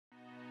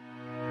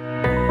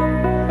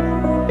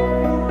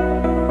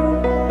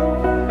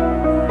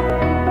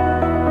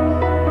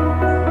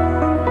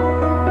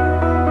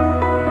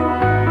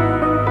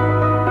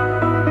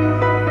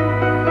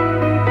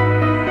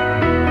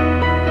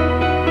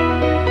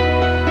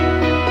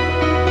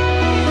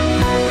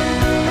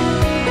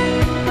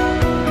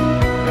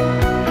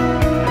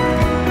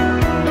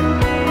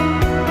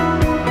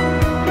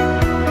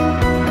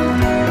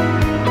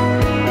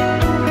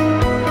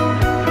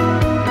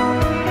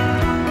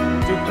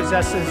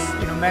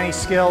possesses, many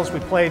skills. We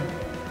played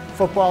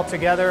football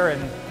together,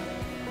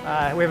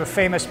 and we have a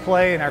famous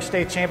play in our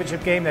state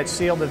championship game that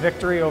sealed the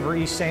victory over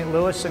East St.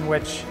 Louis, in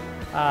which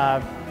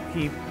I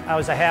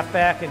was a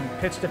halfback and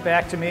pitched it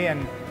back to me,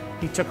 and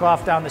he took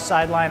off down the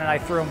sideline, and I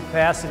threw him a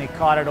pass, and he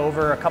caught it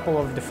over a couple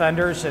of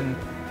defenders, and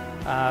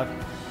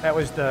that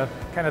was the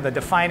kind of the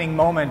defining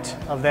moment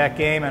of that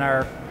game and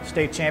our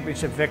state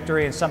championship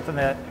victory, and something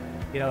that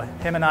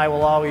him and I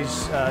will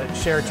always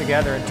share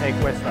together and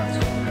take with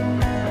us.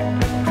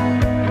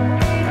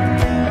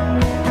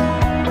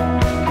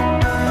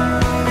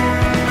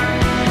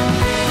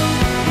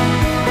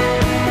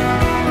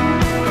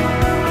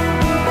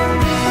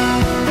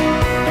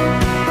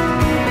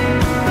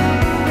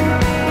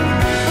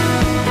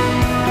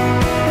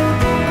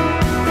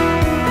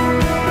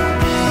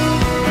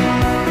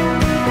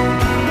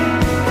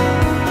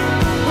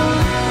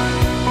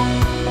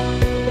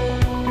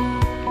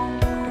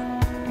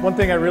 One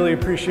thing I really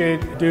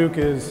appreciate, Duke,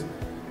 is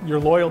your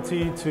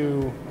loyalty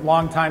to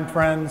longtime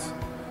friends.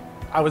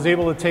 I was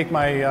able to take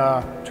my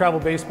travel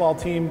baseball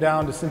team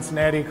down to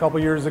Cincinnati a couple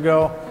years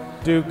ago.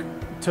 Duke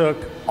took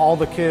all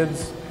the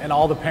kids and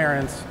all the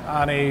parents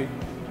on a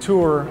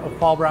tour of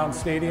Paul Brown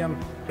Stadium,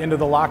 into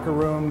the locker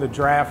room, the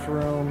draft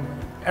room.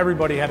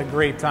 Everybody had a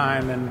great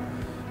time, and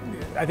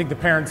I think the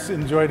parents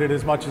enjoyed it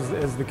as much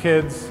as the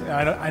kids.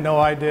 I know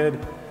I did.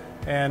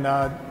 And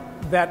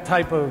that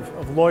type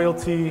of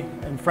loyalty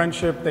and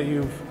friendship that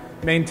you've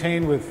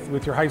maintained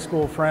with your high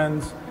school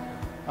friends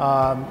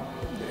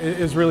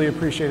is really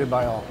appreciated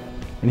by all.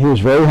 And he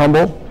was very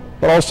humble,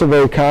 but also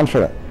very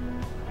confident.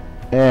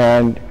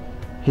 And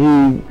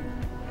he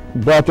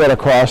brought that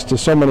across to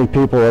so many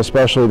people,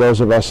 especially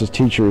those of us as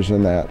teachers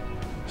in that.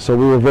 So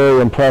we were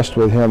very impressed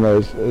with him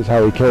as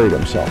how he carried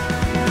himself.